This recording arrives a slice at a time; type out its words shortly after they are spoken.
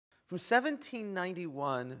From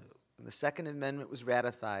 1791, when the Second Amendment was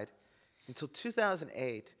ratified, until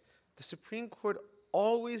 2008, the Supreme Court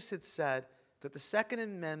always had said that the Second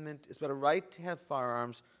Amendment is about a right to have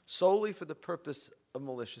firearms solely for the purpose of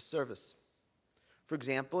malicious service. For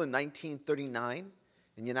example, in 1939,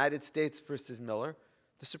 in United States versus Miller,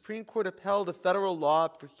 the Supreme Court upheld a federal law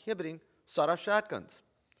prohibiting sawed-off shotguns.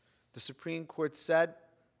 The Supreme Court said,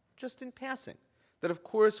 just in passing, that of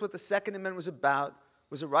course what the Second Amendment was about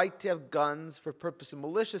was a right to have guns for purpose of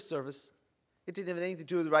malicious service. It didn't have anything to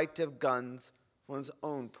do with the right to have guns for one's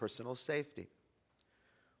own personal safety.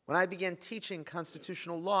 When I began teaching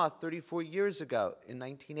constitutional law 34 years ago in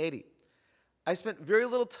 1980, I spent very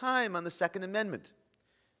little time on the Second Amendment.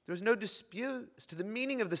 There was no dispute as to the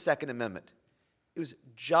meaning of the Second Amendment. It was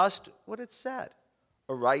just what it said,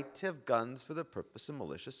 a right to have guns for the purpose of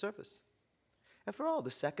malicious service. After all, the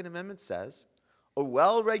Second Amendment says, a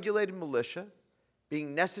well-regulated militia,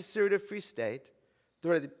 being necessary to a free state, the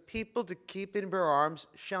right of the people to keep and bear arms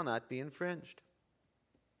shall not be infringed.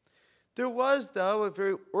 There was, though, a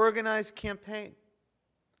very organized campaign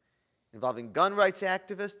involving gun rights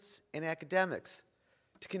activists and academics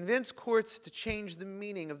to convince courts to change the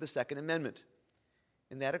meaning of the Second Amendment.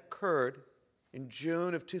 And that occurred in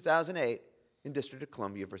June of 2008 in District of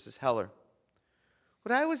Columbia versus Heller.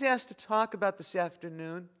 What I was asked to talk about this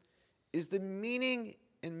afternoon is the meaning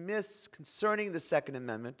and myths concerning the Second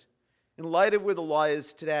Amendment in light of where the law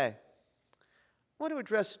is today. I want to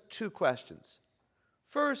address two questions.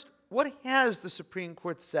 First, what has the Supreme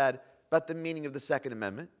Court said about the meaning of the Second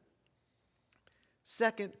Amendment?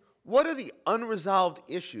 Second, what are the unresolved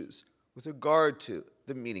issues with regard to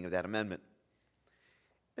the meaning of that amendment?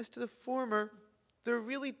 As to the former, there are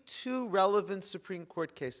really two relevant Supreme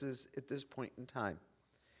Court cases at this point in time.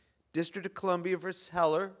 District of Columbia versus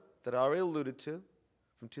Heller, that I already alluded to,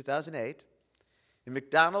 from 2008, and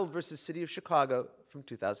McDonald versus City of Chicago from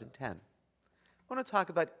 2010. I want to talk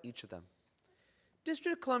about each of them.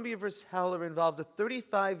 District of Columbia versus Heller involved a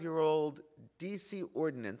 35-year-old D.C.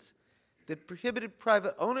 ordinance that prohibited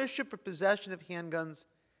private ownership or possession of handguns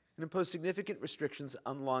and imposed significant restrictions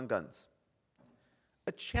on long guns.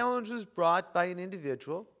 A challenge was brought by an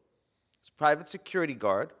individual, his private security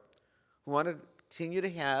guard, who wanted to continue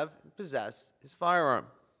to have and possess his firearm.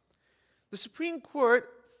 The Supreme Court,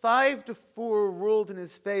 5-4, ruled in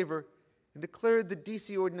his favor and declared the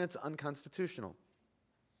D.C. ordinance unconstitutional.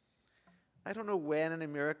 I don't know when in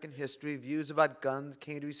American history views about guns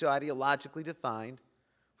came to be so ideologically defined,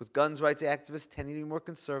 with guns rights activists tending to be more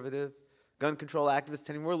conservative, gun control activists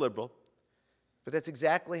tending more liberal, but that's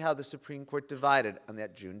exactly how the Supreme Court divided on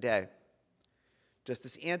that June day.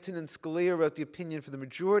 Justice Antonin Scalia wrote the opinion for the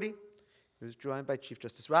majority. He was joined by Chief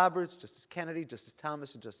Justice Roberts, Justice Kennedy, Justice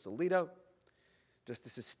Thomas, and Justice Alito.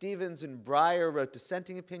 Justices Stevens and Breyer wrote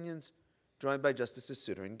dissenting opinions, joined by Justices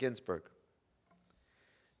Souter and Ginsburg.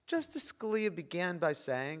 Justice Scalia began by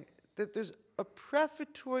saying that there's a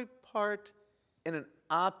prefatory part and an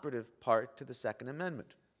operative part to the Second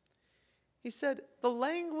Amendment. He said, the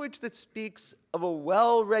language that speaks of a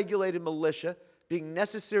well-regulated militia being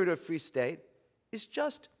necessary to a free state is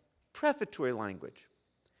just prefatory language.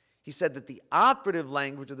 He said that the operative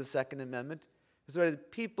language of the Second Amendment is the right of the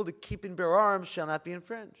people to keep and bear arms shall not be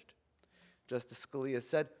infringed. Justice Scalia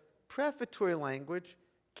said, prefatory language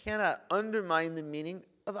cannot undermine the meaning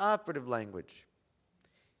of operative language.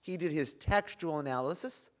 He did his textual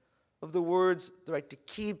analysis of the words, the right to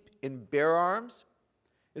keep and bear arms,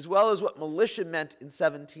 as well as what militia meant in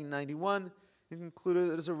 1791, and concluded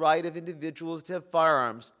that it was a right of individuals to have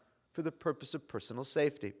firearms for the purpose of personal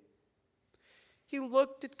safety. He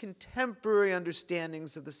looked at contemporary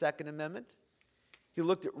understandings of the Second Amendment. He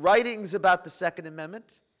looked at writings about the Second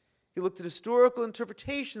Amendment. He looked at historical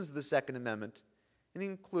interpretations of the Second Amendment, and he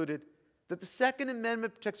concluded that the Second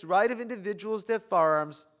Amendment protects the right of individuals to have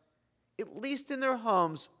firearms, at least in their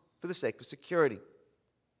homes, for the sake of security.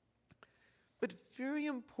 But very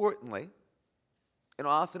importantly, and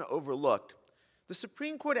often overlooked, the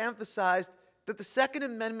Supreme Court emphasized that the Second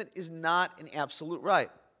Amendment is not an absolute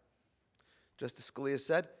right. Justice Scalia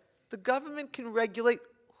said, the government can regulate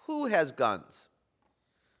who has guns,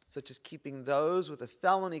 such as keeping those with a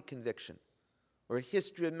felony conviction or a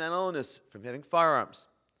history of mental illness from having firearms.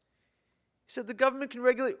 He said the government can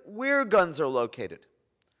regulate where guns are located,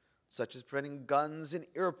 such as preventing guns in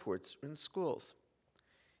airports or in schools.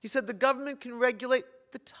 He said the government can regulate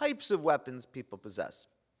the types of weapons people possess.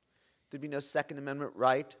 There'd be no Second Amendment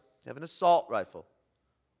right to have an assault rifle,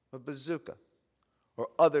 a bazooka, or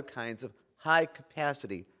other kinds of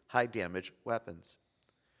high-capacity, high-damage weapons.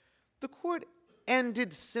 The court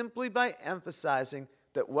ended simply by emphasizing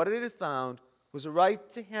that what it had found was a right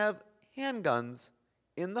to have handguns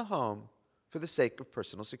in the home for the sake of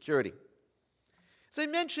personal security. As I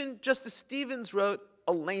mentioned, Justice Stevens wrote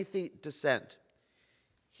a lengthy dissent.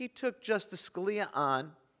 He took Justice Scalia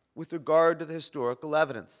on with regard to the historical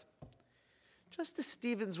evidence. Justice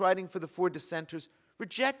Stevens, writing for the four dissenters,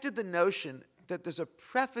 rejected the notion that there's a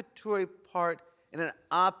prefatory part and an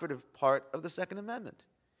operative part of the Second Amendment.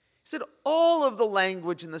 He said all of the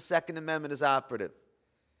language in the Second Amendment is operative,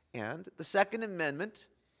 and the Second Amendment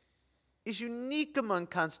is unique among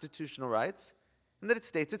constitutional rights in that it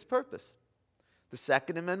states its purpose. The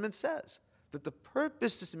Second Amendment says that the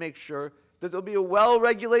purpose is to make sure that there'll be a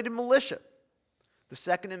well-regulated militia. The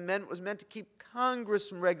Second Amendment was meant to keep Congress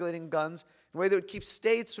from regulating guns in a way that would keep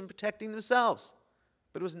states from protecting themselves.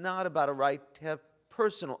 But it was not about a right to have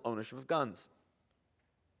personal ownership of guns.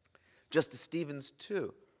 Justice Stevens,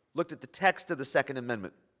 too, looked at the text of the Second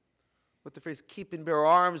Amendment, what the phrase keep and bear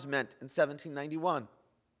arms meant in 1791.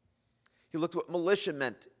 He looked at what militia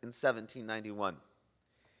meant in 1791.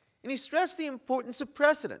 And he stressed the importance of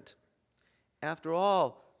precedent. After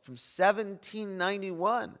all, from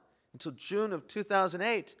 1791 until June of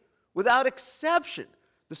 2008, without exception,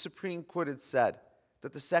 the Supreme Court had said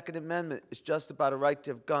that the Second Amendment is just about a right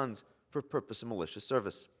to have guns for a purpose of malicious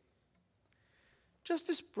service.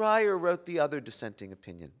 Justice Breyer wrote the other dissenting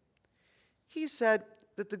opinion. He said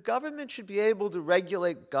that the government should be able to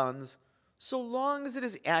regulate guns so long as it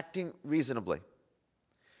is acting reasonably.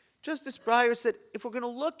 Justice Breyer said, if we're going to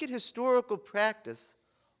look at historical practice,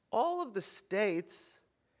 all of the states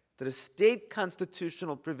that have state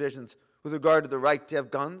constitutional provisions with regard to the right to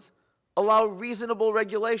have guns allow reasonable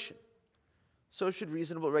regulation. So should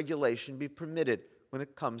reasonable regulation be permitted when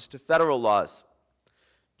it comes to federal laws.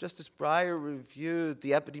 Justice Breyer reviewed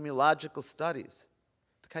the epidemiological studies,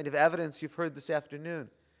 the kind of evidence you've heard this afternoon,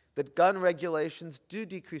 that gun regulations do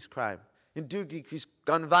decrease crime and do decrease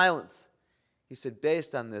gun violence. He said,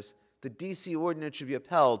 based on this, the D.C. ordinance should be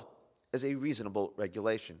upheld as a reasonable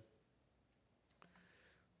regulation.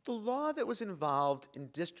 The law that was involved in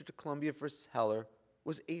District of Columbia versus Heller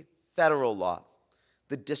was a federal law.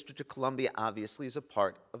 The District of Columbia obviously is a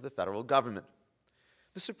part of the federal government.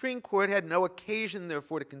 The Supreme Court had no occasion,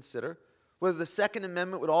 therefore, to consider whether the Second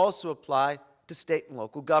Amendment would also apply to state and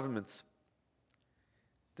local governments.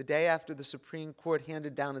 The day after the Supreme Court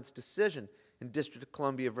handed down its decision in District of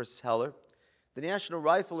Columbia versus Heller, the National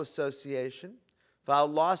Rifle Association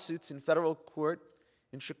filed lawsuits in federal court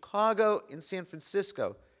in Chicago and San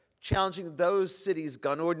Francisco, challenging those cities'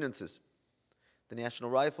 gun ordinances. The National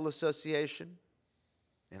Rifle Association,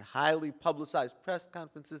 in highly publicized press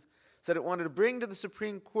conferences, said it wanted to bring to the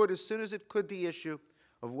Supreme Court as soon as it could the issue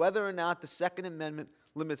of whether or not the Second Amendment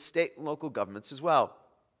limits state and local governments as well.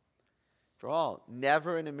 For all,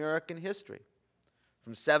 never in American history,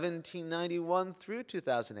 from 1791 through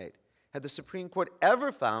 2008, had the Supreme Court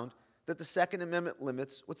ever found that the Second Amendment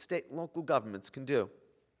limits what state and local governments can do.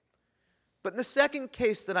 But in the second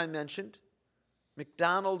case that I mentioned,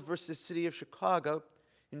 McDonald versus City of Chicago,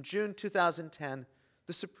 in June 2010,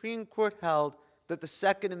 the Supreme Court held that the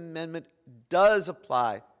Second Amendment does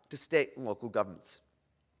apply to state and local governments.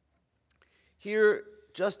 Here,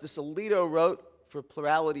 Justice Alito wrote for a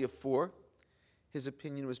plurality of 4. His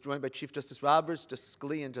opinion was joined by Chief Justice Roberts, Justice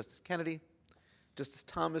Scalia, and Justice Kennedy. Justice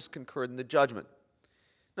Thomas concurred in the judgment.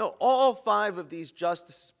 Now, all 5 of these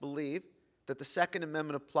justices believe that the Second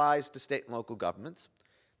Amendment applies to state and local governments.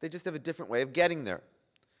 They just have a different way of getting there.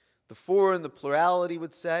 The 4 in the plurality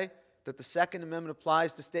would say that the Second Amendment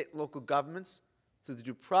applies to state and local governments through the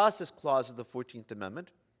Due Process Clause of the 14th Amendment.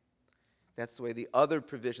 That's the way the other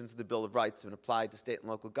provisions of the Bill of Rights have been applied to state and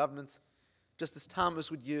local governments. Justice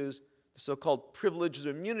Thomas would use the so-called Privileges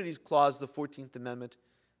or Immunities Clause of the 14th Amendment,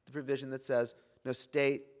 the provision that says no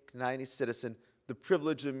state can deny any citizen the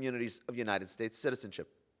privilege or immunities of United States citizenship.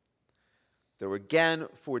 There were again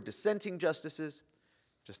 4 dissenting justices,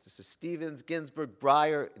 Justices Stevens, Ginsburg,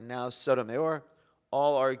 Breyer, and now Sotomayor,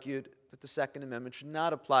 all argued that the Second Amendment should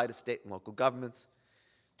not apply to state and local governments.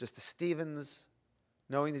 Justice Stevens,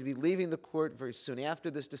 knowing that he'd be leaving the court very soon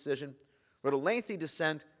after this decision, wrote a lengthy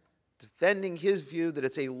dissent defending his view that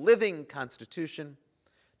it's a living constitution.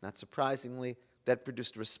 Not surprisingly, that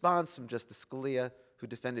produced a response from Justice Scalia, who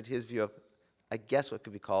defended his view of, I guess what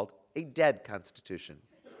could be called, a dead constitution.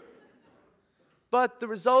 But the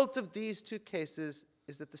result of these 2 cases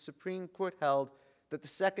is that the Supreme Court held that the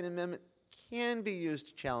Second Amendment can be used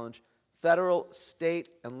to challenge federal, state,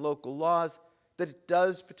 and local laws, that it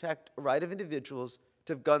does protect a right of individuals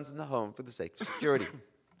to have guns in the home for the sake of security.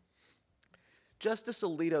 Justice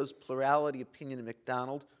Alito's plurality opinion in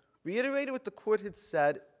McDonald reiterated what the court had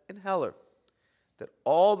said in Heller, that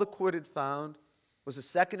all the court had found was a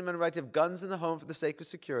Second Amendment right to have guns in the home for the sake of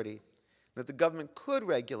security, and that the government could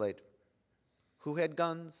regulate who had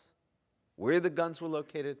guns, where the guns were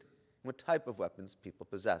located, and what type of weapons people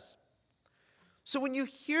possess. So when you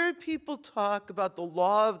hear people talk about the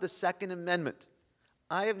law of the Second Amendment,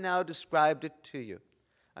 I have now described it to you.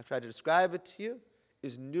 I've tried to describe it to you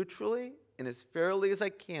as neutrally and as fairly as I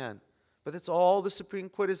can, but that's all the Supreme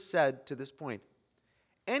Court has said to this point.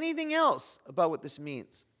 Anything else about what this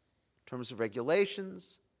means, in terms of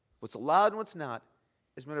regulations, what's allowed and what's not,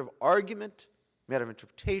 is a matter of argument, a matter of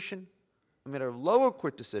interpretation, a matter of lower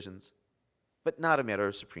court decisions, but not a matter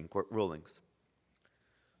of Supreme Court rulings.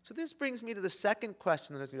 So this brings me to the second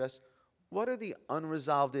question that I was going to ask. What are the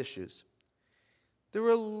unresolved issues? There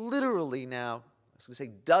are literally now, I was going to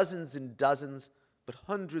say dozens and dozens, but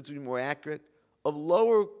hundreds would be more accurate, of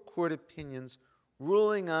lower court opinions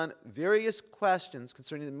ruling on various questions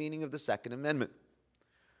concerning the meaning of the Second Amendment.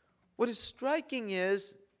 What is striking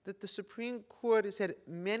is that the Supreme Court has had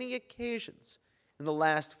many occasions in the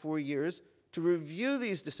last 4 years to review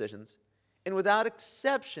these decisions, and without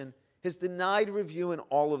exception has denied review in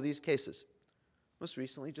all of these cases. Most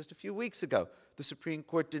recently, just a few weeks ago, the Supreme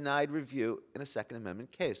Court denied review in a Second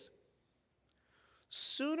Amendment case.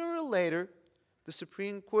 Sooner or later, the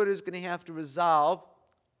Supreme Court is going to have to resolve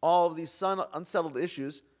all of these unsettled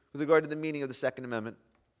issues with regard to the meaning of the Second Amendment.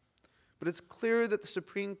 But it's clear that the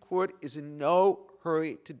Supreme Court is in no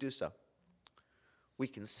hurry to do so. We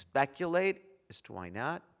can speculate as to why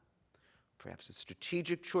not. Perhaps it's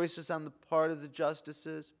strategic choices on the part of the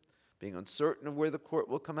justices, being uncertain of where the court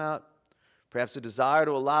will come out. Perhaps a desire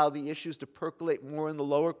to allow the issues to percolate more in the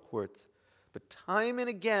lower courts. But time and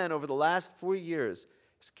again over the last 4 years,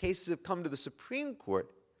 as cases have come to the Supreme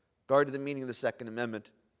Court regarding the meaning of the Second Amendment,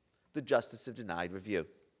 the justices have denied review.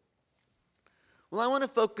 Well, I want to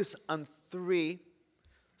focus on 3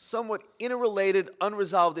 somewhat interrelated,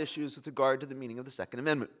 unresolved issues with regard to the meaning of the Second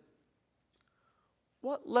Amendment.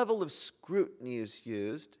 What level of scrutiny is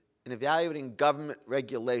used in evaluating government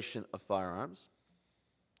regulation of firearms?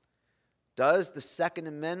 Does the Second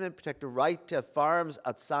Amendment protect a right to have firearms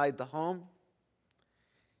outside the home?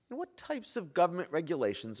 And what types of government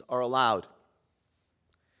regulations are allowed?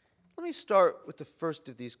 Let me start with the first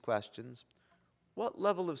of these questions. What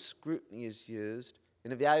level of scrutiny is used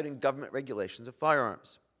in evaluating government regulations of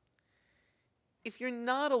firearms? If you're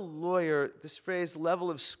not a lawyer, this phrase, level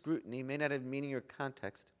of scrutiny, may not have meaning or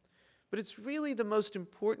context, but it's really the most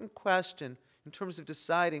important question in terms of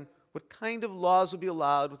deciding what kind of laws will be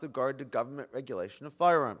allowed with regard to government regulation of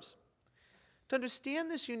firearms. To understand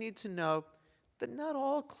this, you need to know that not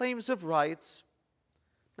all claims of rights,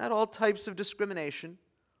 not all types of discrimination,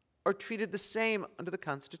 are treated the same under the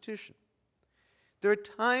Constitution. There are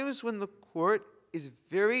times when the court is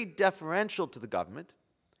very deferential to the government,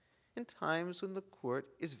 and times when the court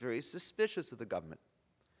is very suspicious of the government.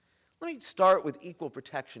 Let me start with equal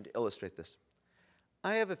protection to illustrate this.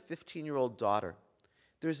 I have a 15-year-old daughter.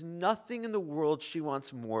 There's nothing in the world she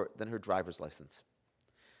wants more than her driver's license.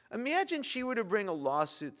 Imagine she were to bring a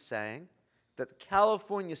lawsuit saying that the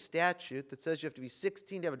California statute that says you have to be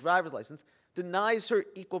 16 to have a driver's license denies her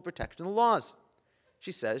equal protection of the laws.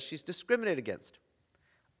 She says she's discriminated against.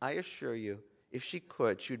 I assure you, if she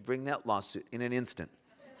could, she would bring that lawsuit in an instant.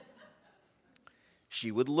 She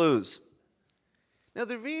would lose. Now,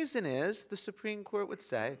 the reason is, the Supreme Court would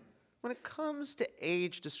say, when it comes to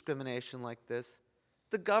age discrimination like this,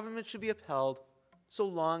 the government should be upheld so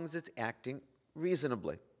long as it's acting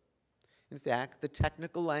reasonably. In fact, the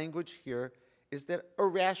technical language here is that a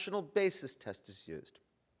rational basis test is used.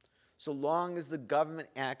 So long as the government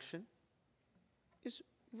action is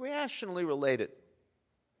rationally related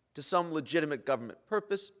to some legitimate government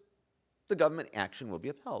purpose, the government action will be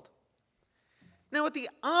upheld. Now, at the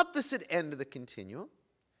opposite end of the continuum,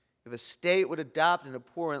 if a state would adopt an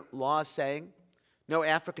abhorrent law saying no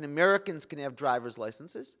African Americans can have driver's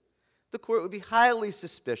licenses, the court would be highly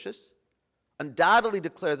suspicious, undoubtedly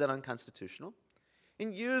declare that unconstitutional,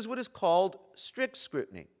 and use what is called strict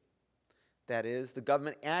scrutiny. That is, the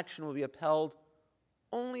government action will be upheld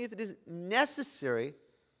only if it is necessary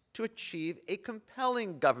to achieve a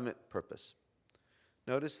compelling government purpose.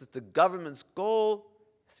 Notice that the government's goal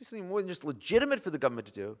has to be something more than just legitimate for the government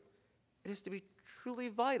to do. It has to be truly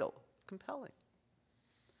vital, compelling.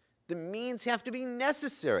 The means have to be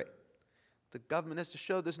necessary. The government has to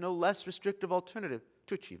show there's no less restrictive alternative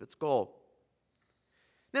to achieve its goal.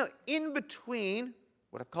 Now, in between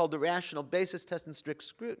what I've called the rational basis test and strict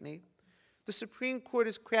scrutiny, the Supreme Court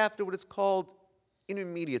has crafted what is called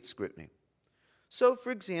intermediate scrutiny. So,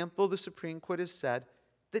 for example, the Supreme Court has said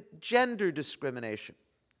that gender discrimination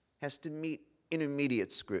has to meet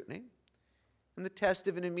intermediate scrutiny. And the test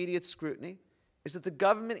of intermediate scrutiny is that the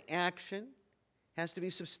government action has to be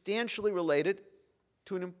substantially related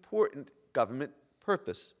to an important government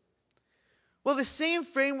purpose. Well, the same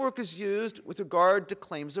framework is used with regard to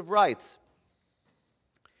claims of rights.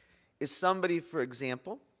 If somebody, for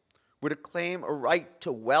example, were to claim a right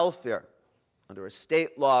to welfare under a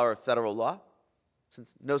state law or a federal law,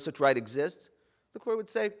 since no such right exists, the court would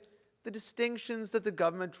say the distinctions that the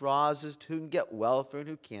government draws as to who can get welfare and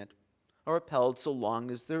who can't are upheld so long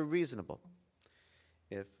as they're reasonable.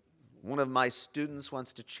 If one of my students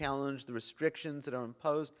wants to challenge the restrictions that are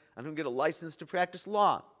imposed on who can get a license to practice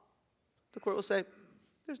law, the court will say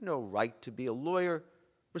there's no right to be a lawyer.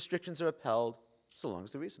 Restrictions are upheld so long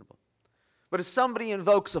as they're reasonable. But if somebody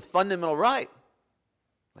invokes a fundamental right,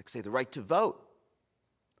 like, say, the right to vote,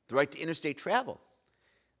 the right to interstate travel,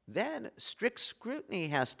 then strict scrutiny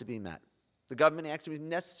has to be met. The government action is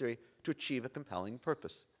necessary to achieve a compelling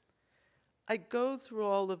purpose. I go through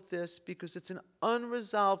all of this because it's an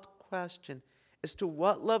unresolved question as to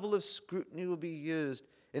what level of scrutiny will be used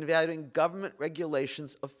in evaluating government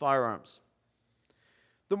regulations of firearms.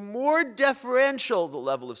 The more deferential the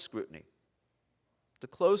level of scrutiny, the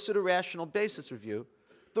closer to rational basis review,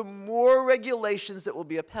 the more regulations that will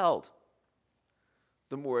be upheld.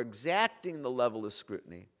 The more exacting the level of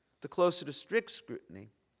scrutiny, the closer to strict scrutiny,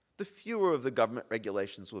 the fewer of the government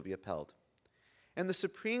regulations will be upheld. And the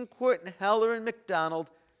Supreme Court in Heller and McDonald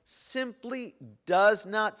simply does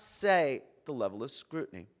not say the level of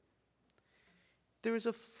scrutiny. There is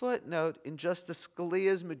a footnote in Justice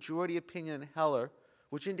Scalia's majority opinion in Heller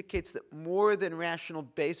which indicates that more than rational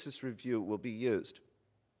basis review will be used.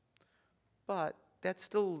 But that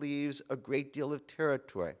still leaves a great deal of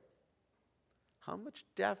territory. How much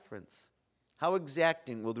deference, how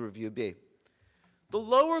exacting will the review be? The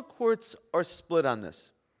lower courts are split on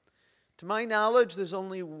this. To my knowledge, there's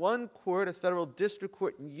only one court, a federal district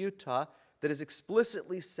court in Utah, that has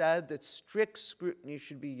explicitly said that strict scrutiny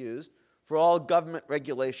should be used for all government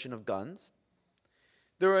regulation of guns.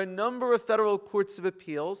 There are a number of federal courts of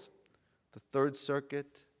appeals, the Third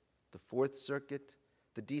Circuit, the Fourth Circuit,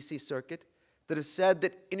 the D.C. Circuit, that have said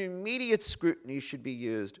that intermediate scrutiny should be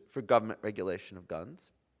used for government regulation of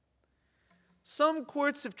guns. Some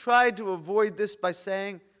courts have tried to avoid this by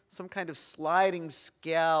saying some kind of sliding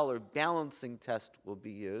scale or balancing test will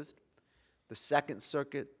be used. The Second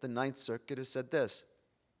Circuit, the Ninth Circuit have said this.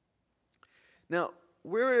 Now,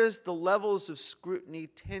 whereas the levels of scrutiny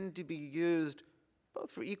tend to be used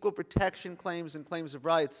both for equal protection claims and claims of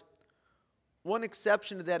rights, one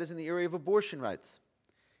exception to that is in the area of abortion rights.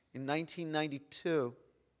 In 1992,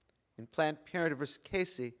 in Planned Parenthood versus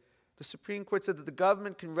Casey, the Supreme Court said that the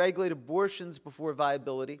government can regulate abortions before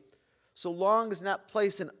viability so long as not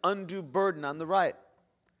place an undue burden on the right.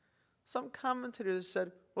 Some commentators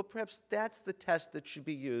said, well, perhaps that's the test that should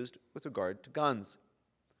be used with regard to guns.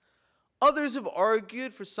 Others have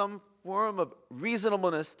argued for some form of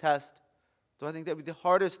reasonableness test, though I think that would be the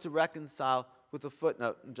hardest to reconcile with the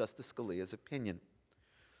footnote in Justice Scalia's opinion.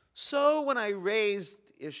 So when I raise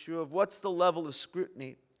the issue of what's the level of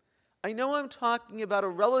scrutiny, I know I'm talking about a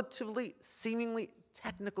relatively, seemingly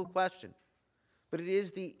technical question, but it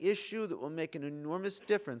is the issue that will make an enormous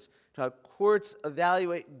difference to how courts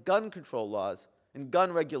evaluate gun control laws and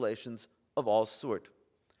gun regulations of all sort.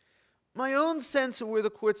 My own sense of where the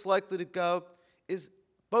court's likely to go is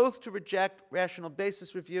both to reject rational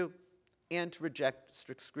basis review and to reject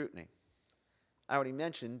strict scrutiny. I already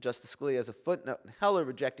mentioned Justice Scalia has a footnote in Heller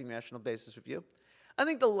rejecting rational basis review. I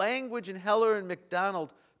think the language in Heller and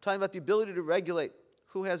McDonald talking about the ability to regulate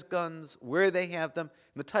who has guns, where they have them,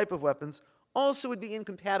 and the type of weapons also would be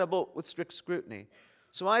incompatible with strict scrutiny.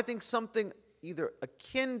 So I think something either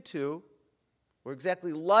akin to or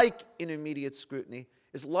exactly like intermediate scrutiny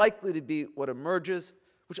is likely to be what emerges,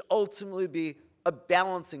 which ultimately would be a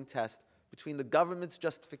balancing test between the government's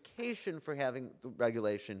justification for having the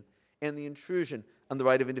regulation and the intrusion on the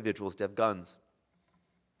right of individuals to have guns.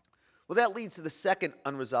 Well, that leads to the second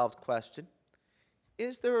unresolved question.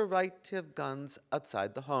 Is there a right to have guns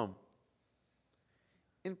outside the home?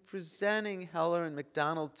 In presenting Heller and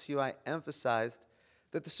McDonald to you, I emphasized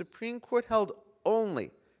that the Supreme Court held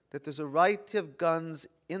only that there's a right to have guns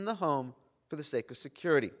in the home for the sake of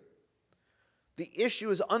security. The issue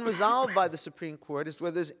is unresolved by the Supreme Court as to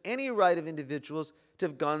whether there's any right of individuals to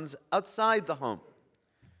have guns outside the home.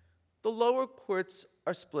 The lower courts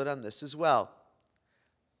are split on this as well.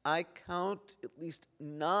 I count at least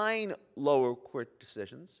 9 lower court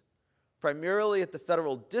decisions, primarily at the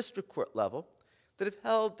federal district court level, that have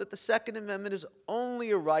held that the Second Amendment is only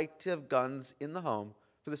a right to have guns in the home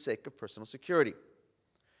for the sake of personal security.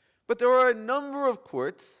 But there are a number of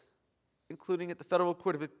courts, including at the Federal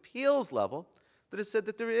Court of Appeals level, that have said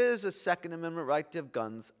that there is a Second Amendment right to have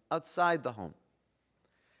guns outside the home.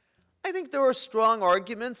 I think there are strong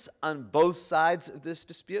arguments on both sides of this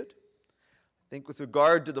dispute. I think with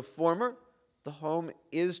regard to the former, the home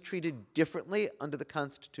is treated differently under the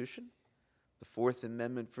Constitution. The Fourth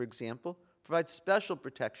Amendment, for example, provides special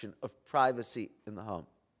protection of privacy in the home.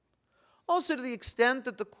 Also, to the extent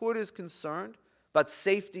that the court is concerned about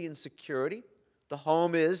safety and security, the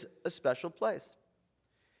home is a special place.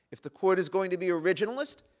 If the court is going to be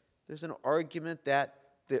originalist, there's an argument that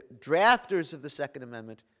the drafters of the Second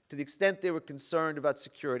Amendment, to the extent they were concerned about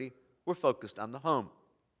security, were focused on the home.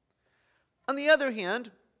 On the other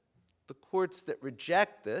hand, the courts that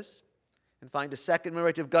reject this and find a Second Amendment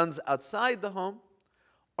right to have guns outside the home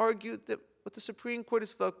argue that what the Supreme Court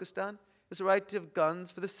is focused on is the right to have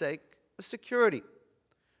guns for the sake of security.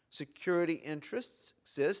 Security interests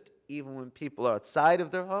exist even when people are outside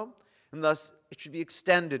of their home, and thus it should be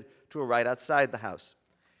extended to a right outside the house.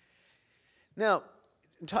 Now,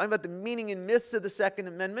 in talking about the meaning and myths of the Second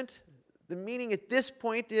Amendment, the meaning at this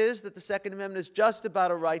point is that the Second Amendment is just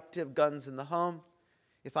about a right to have guns in the home.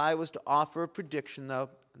 If I was to offer a prediction, though,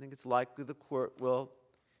 I think it's likely the court will,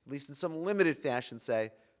 at least in some limited fashion,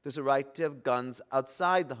 say there's a right to have guns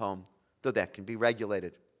outside the home, though that can be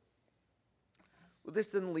regulated. Well,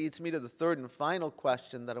 this then leads me to the third and final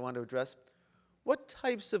question that I want to address. What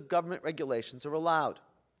types of government regulations are allowed?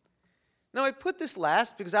 Now, I put this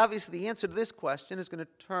last because obviously the answer to this question is going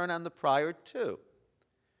to turn on the prior two.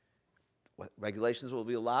 What regulations will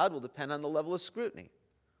be allowed will depend on the level of scrutiny.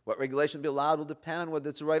 What regulation will be allowed will depend on whether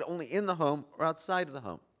it's a right only in the home or outside of the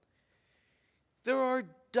home. There are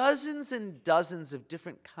dozens and dozens of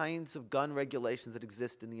different kinds of gun regulations that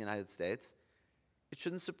exist in the United States. It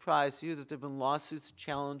shouldn't surprise you that there have been lawsuits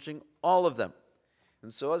challenging all of them.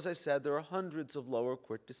 And so, as I said, there are hundreds of lower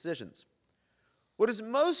court decisions. What is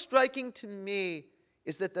most striking to me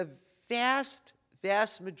is that the vast,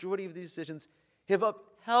 vast majority of these decisions have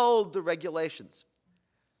upheld the regulations.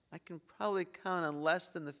 I can probably count on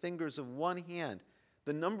less than the fingers of one hand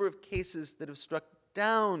the number of cases that have struck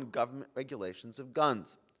down government regulations of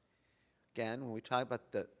guns. Again, when we talk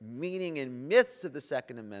about the meaning and myths of the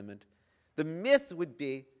Second Amendment, the myth would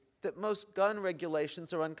be that most gun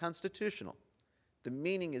regulations are unconstitutional. The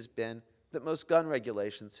meaning has been that most gun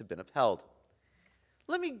regulations have been upheld.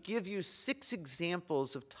 Let me give you 6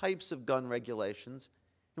 examples of types of gun regulations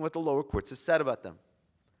and what the lower courts have said about them.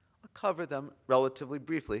 I'll cover them relatively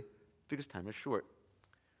briefly because time is short.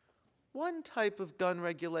 One type of gun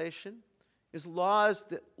regulation is laws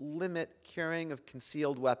that limit carrying of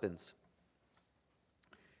concealed weapons.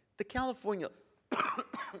 The California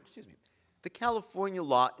The California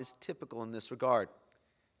law is typical in this regard.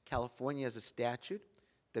 California has a statute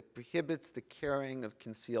that prohibits the carrying of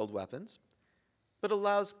concealed weapons, but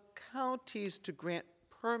allows counties to grant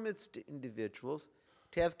permits to individuals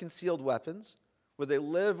to have concealed weapons where they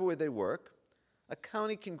live or where they work. A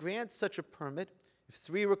county can grant such a permit if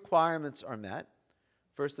 3 requirements are met.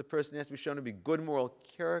 First, the person has to be shown to be good moral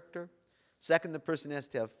character. Second, the person has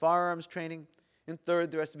to have firearms training. And third,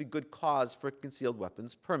 there has to be good cause for a concealed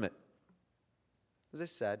weapons permit. As I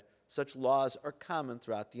said, such laws are common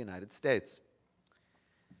throughout the United States.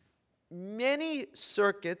 Many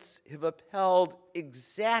circuits have upheld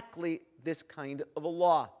exactly this kind of a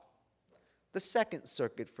law. The Second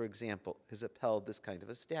Circuit, for example, has upheld this kind of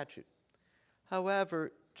a statute.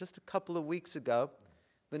 However, just a couple of weeks ago,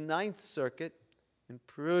 the Ninth Circuit in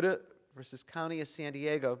Peruta versus County of San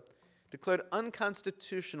Diego declared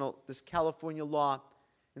unconstitutional this California law,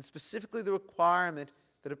 and specifically the requirement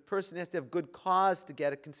that a person has to have good cause to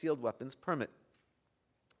get a concealed weapons permit.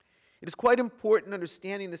 It is quite important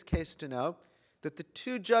understanding this case to know that the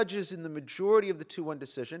 2 judges in the majority of the 2-1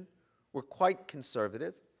 decision were quite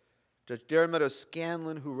conservative. Judge Dermot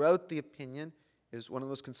O'Scanlan, who wrote the opinion, is one of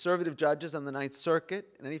the most conservative judges on the Ninth Circuit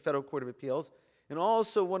in any federal court of appeals, and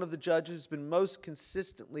also one of the judges who's been most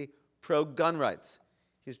consistently pro-gun rights.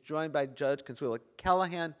 He was joined by Judge Consuelo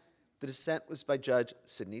Callahan. The dissent was by Judge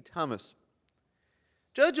Sidney Thomas.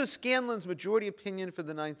 Judge O'Scanlan's majority opinion for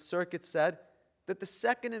the Ninth Circuit said that the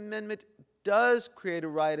Second Amendment does create a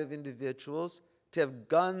right of individuals to have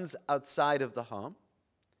guns outside of the home.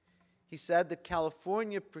 He said that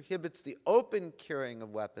California prohibits the open carrying of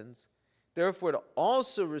weapons, therefore to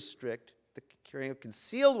also restrict the carrying of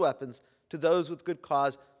concealed weapons to those with good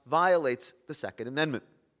cause violates the Second Amendment.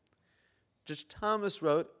 Judge Thomas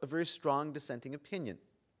wrote a very strong dissenting opinion.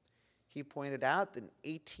 He pointed out that in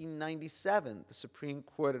 1897, the Supreme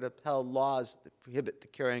Court had upheld laws that prohibit the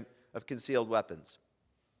carrying of concealed weapons.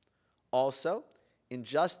 Also, in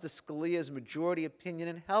Justice Scalia's majority opinion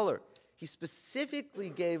in Heller, he specifically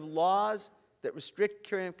gave laws that restrict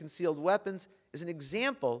carrying of concealed weapons as an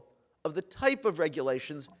example of the type of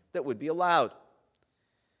regulations that would be allowed.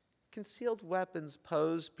 Concealed weapons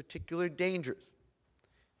pose particular dangers.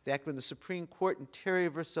 In fact, when the Supreme Court in Terry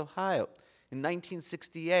v. Ohio in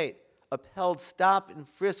 1968 upheld stop and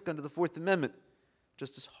frisk under the Fourth Amendment,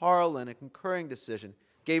 Justice Harlan, a concurring decision,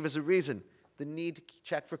 gave as a reason the need to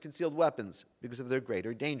check for concealed weapons because of their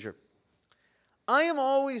greater danger. I am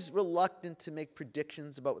always reluctant to make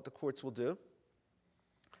predictions about what the courts will do.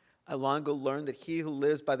 I long ago learned that he who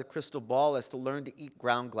lives by the crystal ball has to learn to eat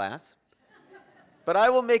ground glass. But I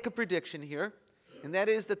will make a prediction here, and that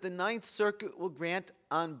is that the Ninth Circuit will grant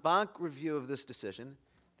en banc review of this decision.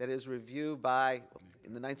 That is, review by,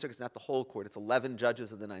 in the Ninth Circuit, it's not the whole court, it's 11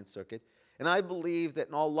 judges of the Ninth Circuit. And I believe that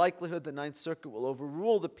in all likelihood, the Ninth Circuit will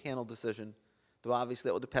overrule the panel decision, though obviously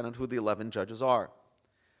that will depend on who the 11 judges are.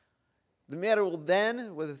 The matter will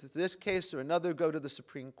then, whether it's this case or another, go to the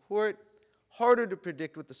Supreme Court. Harder to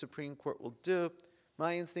predict what the Supreme Court will do.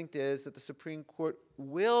 My instinct is that the Supreme Court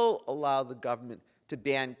will allow the government to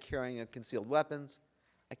ban carrying of concealed weapons.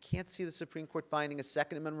 I can't see the Supreme Court finding a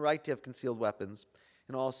Second Amendment right to have concealed weapons.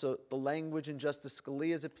 And also, the language in Justice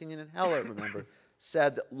Scalia's opinion in Heller, remember,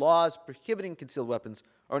 said that laws prohibiting concealed weapons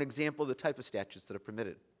are an example of the type of statutes that are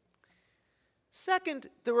permitted. Second,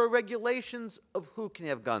 there are regulations of who can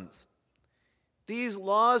have guns. These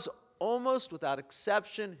laws, almost without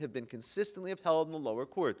exception, have been consistently upheld in the lower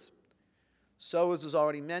courts. So, as was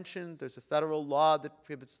already mentioned, there's a federal law that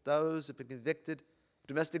prohibits those who have been convicted of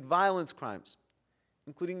domestic violence crimes,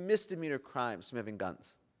 including misdemeanor crimes, from having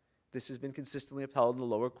guns. This has been consistently upheld in the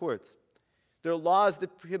lower courts. There are laws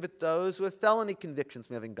that prohibit those who have felony convictions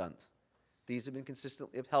from having guns. These have been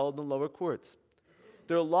consistently upheld in the lower courts.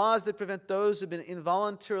 There are laws that prevent those who have been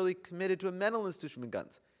involuntarily committed to a mental institution with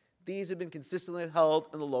guns. These have been consistently upheld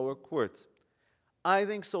in the lower courts. I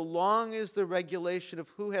think so long as the regulation of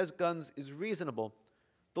who has guns is reasonable,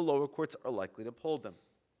 the lower courts are likely to uphold them.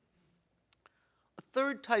 A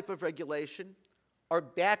third type of regulation are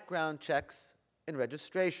background checks and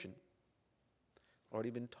registration.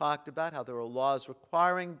 Already been talked about how there are laws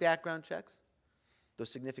requiring background checks. There's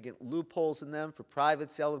significant loopholes in them for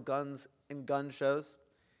private sale of guns and gun shows.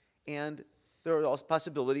 And there are also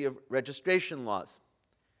possibility of registration laws.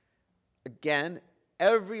 Again,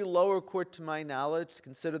 every lower court, to my knowledge, to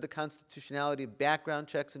consider the constitutionality of background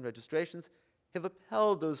checks and registrations, have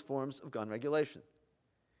upheld those forms of gun regulation.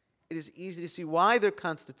 It is easy to see why they're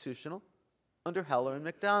constitutional under Heller and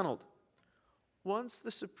McDonald. Once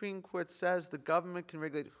the Supreme Court says the government can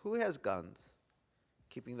regulate who has guns,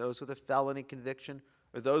 keeping those with a felony conviction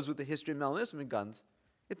or those with a history of malinoism in guns,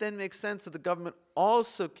 it then makes sense that the government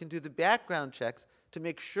also can do the background checks to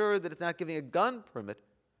make sure that it's not giving a gun permit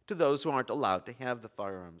to those who aren't allowed to have the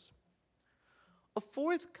firearms. A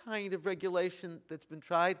fourth kind of regulation that's been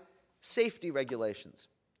tried, safety regulations.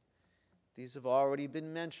 These have already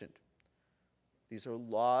been mentioned. These are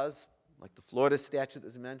laws, like the Florida statute that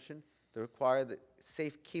was mentioned, that require the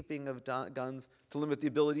safekeeping of guns to limit the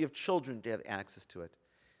ability of children to have access to it.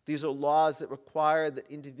 These are laws that require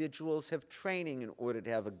that individuals have training in order to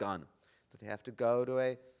have a gun, that they have to go to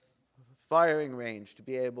a firing range to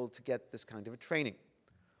be able to get this kind of a training.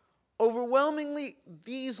 Overwhelmingly,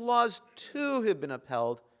 these laws too have been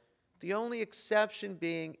upheld, the only exception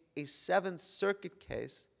being a Seventh Circuit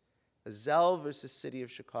case, Zell versus City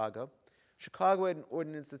of Chicago. Chicago had an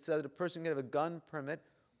ordinance that said that a person could have a gun permit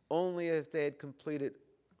only if they had completed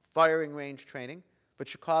firing range training, but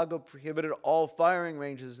Chicago prohibited all firing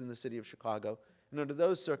ranges in the city of Chicago, and under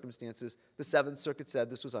those circumstances, the Seventh Circuit said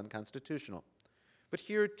this was unconstitutional. But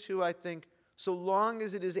here, too, I think, so long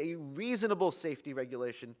as it is a reasonable safety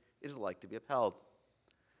regulation, it is like to be upheld.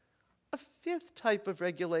 A fifth type of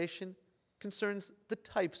regulation concerns the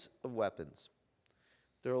types of weapons.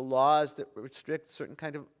 There are laws that restrict certain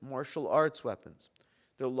kind of martial arts weapons.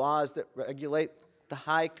 There are laws that regulate the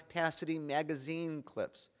high-capacity magazine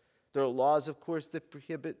clips. There are laws, of course, that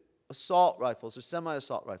prohibit assault rifles or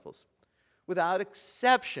semi-assault rifles. Without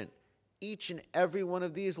exception, each and every one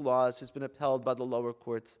of these laws has been upheld by the lower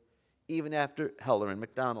courts, even after Heller and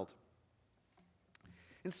McDonald.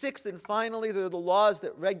 And sixth and finally, there are the laws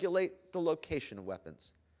that regulate the location of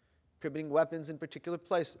weapons, prohibiting weapons in particular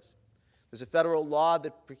places. There's a federal law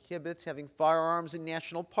that prohibits having firearms in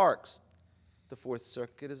national parks. The Fourth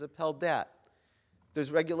Circuit has upheld that.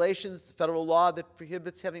 There's regulations, federal law that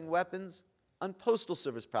prohibits having weapons on Postal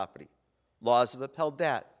Service property. Laws have upheld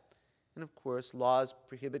that. And of course, laws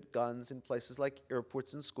prohibit guns in places like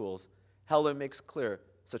airports and schools. Heller makes clear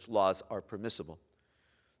such laws are permissible.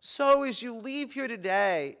 So as you leave here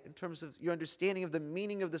today, in terms of your understanding of the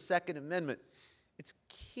meaning of the Second Amendment, it's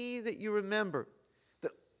key that you remember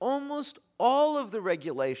that almost all of the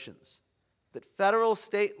regulations that federal,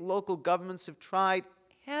 state, and local governments have tried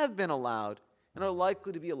have been allowed and are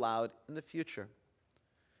likely to be allowed in the future.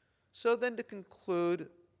 So then to conclude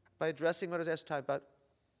by addressing what I was asked to talk about,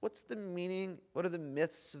 what's the meaning, what are the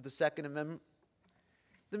myths of the Second Amendment?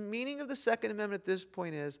 The meaning of the Second Amendment at this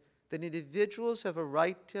point is that individuals have a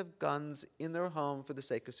right to have guns in their home for the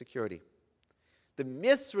sake of security. The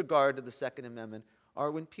myths regarding the Second Amendment are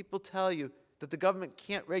when people tell you that the government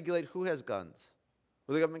can't regulate who has guns,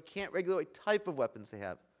 or the government can't regulate what type of weapons they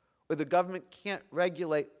have, or the government can't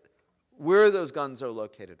regulate where those guns are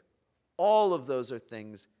located. All of those are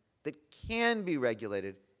things that can be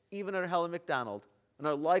regulated, even under Helen McDonald, and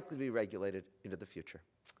are likely to be regulated into the future.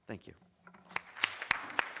 Thank you.